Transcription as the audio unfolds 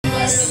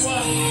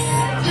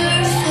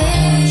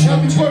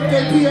Happy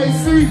birthday,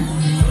 P.A.C.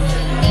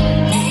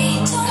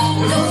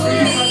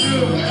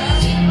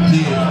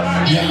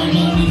 Yeah, I'm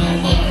lonely no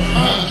more.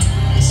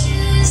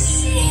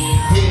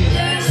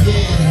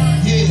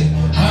 Yeah.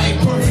 I ain't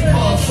perfect,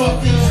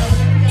 motherfucker.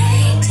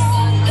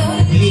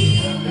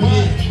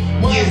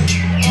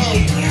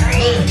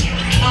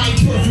 I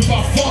ain't perfect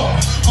by far.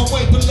 I'm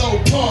way below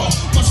par.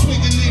 My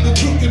swing a little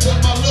crooked, but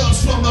my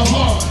love's from the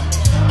heart.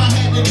 I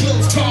had the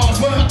close calls,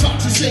 but I thought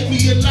to shake me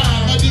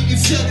alive. I didn't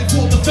sell it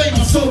for the fame,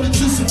 I sold it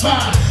to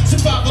survive.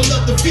 Survival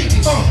of the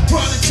fittest,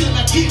 grind until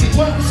I get it.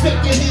 One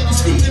respect your head and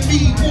stealing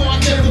me, boy, I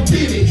never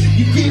did it.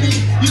 You get it?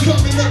 You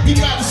coming up, you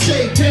gotta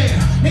stay down.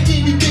 And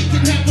anything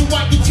can happen,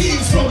 wipe the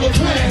tears from a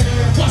plan.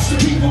 Watch the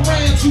people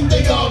around you,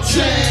 they all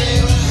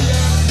change.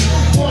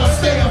 Boy, I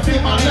stay up in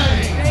my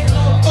lane.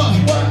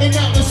 And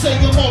now they say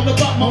I'm all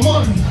about my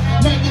money.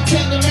 Now you're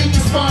telling me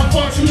this fine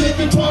part you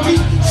living for me?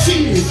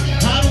 Shit,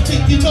 I don't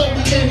think you know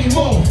me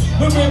anymore.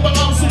 Remember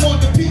I'm someone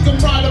to pick them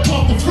right up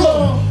off the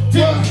floor.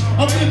 Yeah,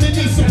 I'm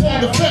reminiscing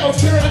upon the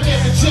facts. I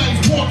never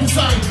changed more cause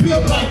I ain't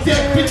built like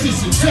that.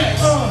 Bitches and tax.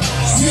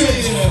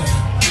 Yeah.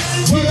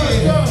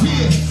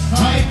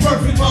 I ain't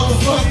perfect,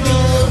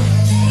 motherfucker.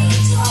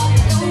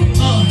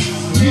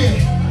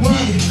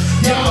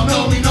 Y'all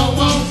know me no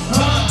more.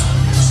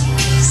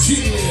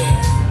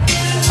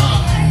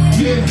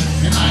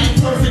 And I ain't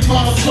perfect,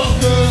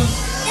 motherfucker.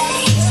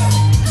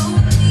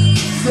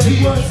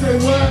 Say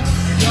what?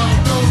 Y'all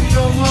know me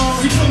no more.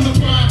 We from the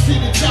grind to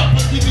the top,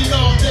 I give it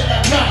all that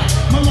I got.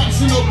 My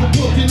life's an open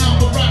book and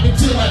I'ma rock it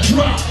till I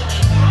drop.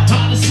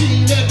 I done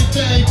seen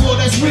everything, boy,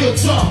 that's real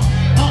talk.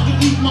 I can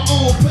eat my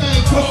own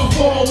pain, crawl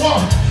for a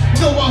walk.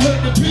 Know I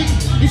heard the beat,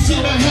 and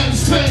shit I had to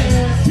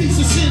spend. Piece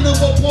of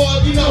cinema,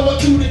 boy, you know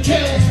I do the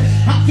cash.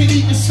 I can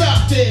even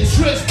stop there,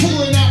 stress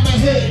pulling out my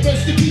head.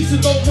 Rest in peace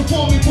and go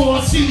perform before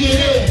I see your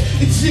head.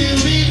 Until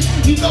then,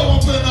 you know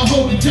I'm gonna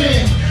hold it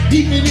down.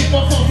 Even if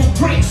I fall from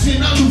grace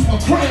and I lose my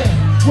crown.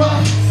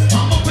 Right,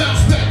 I'ma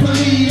bounce back,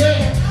 believe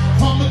that.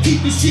 I'ma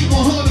keep this shit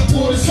 100,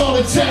 boy, it's all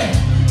attack.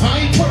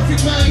 I ain't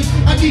perfect, man,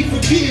 I need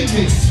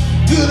forgiveness.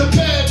 Good or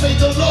bad, may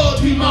the Lord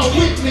be my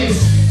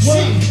witness.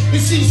 Shit,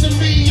 it seems to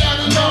me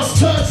I done lost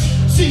touch.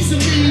 Seems to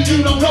me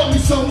you don't know me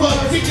so much.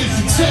 Think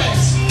it's a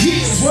test.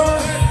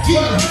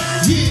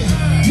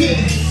 Yeah.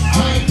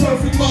 I ain't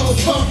perfect,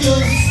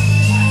 motherfuckers.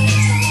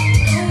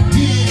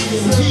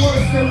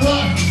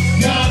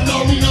 Y'all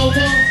know me no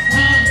more.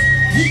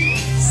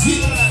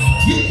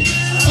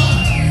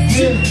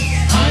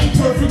 I ain't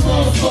perfect,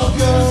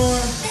 motherfuckers.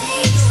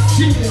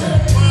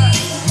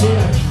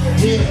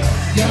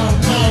 Y'all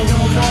know no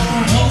more.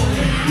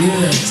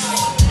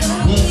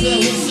 What's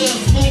up,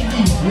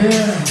 Smokey?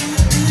 Yeah.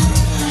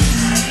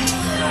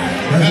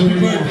 Happy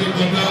birthday,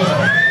 my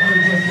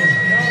dog.